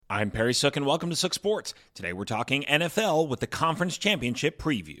I'm Perry Sook, and welcome to Sook Sports. Today we're talking NFL with the Conference Championship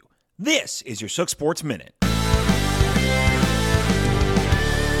preview. This is your Sook Sports Minute.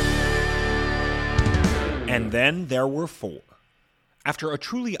 And then there were four. After a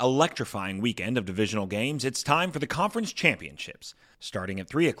truly electrifying weekend of divisional games, it's time for the Conference Championships. Starting at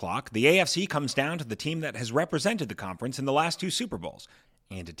 3 o'clock, the AFC comes down to the team that has represented the conference in the last two Super Bowls,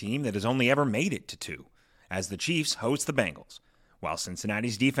 and a team that has only ever made it to two, as the Chiefs host the Bengals. While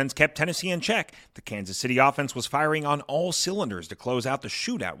Cincinnati's defense kept Tennessee in check, the Kansas City offense was firing on all cylinders to close out the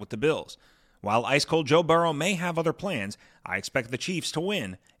shootout with the Bills. While ice-cold Joe Burrow may have other plans, I expect the Chiefs to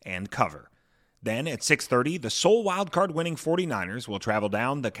win and cover. Then at 6:30, the sole wildcard winning 49ers will travel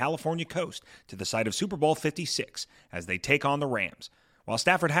down the California coast to the site of Super Bowl 56 as they take on the Rams. While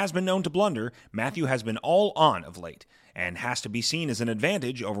Stafford has been known to blunder, Matthew has been all on of late and has to be seen as an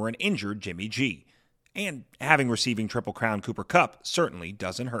advantage over an injured Jimmy G. And having receiving Triple Crown Cooper Kupp certainly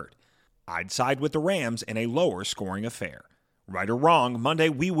doesn't hurt. I'd side with the Rams in a lower scoring affair. Right or wrong, Monday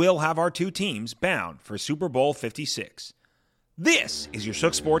we will have our two teams bound for Super Bowl 56. This is your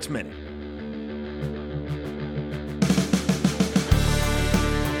Sook Sports Minute.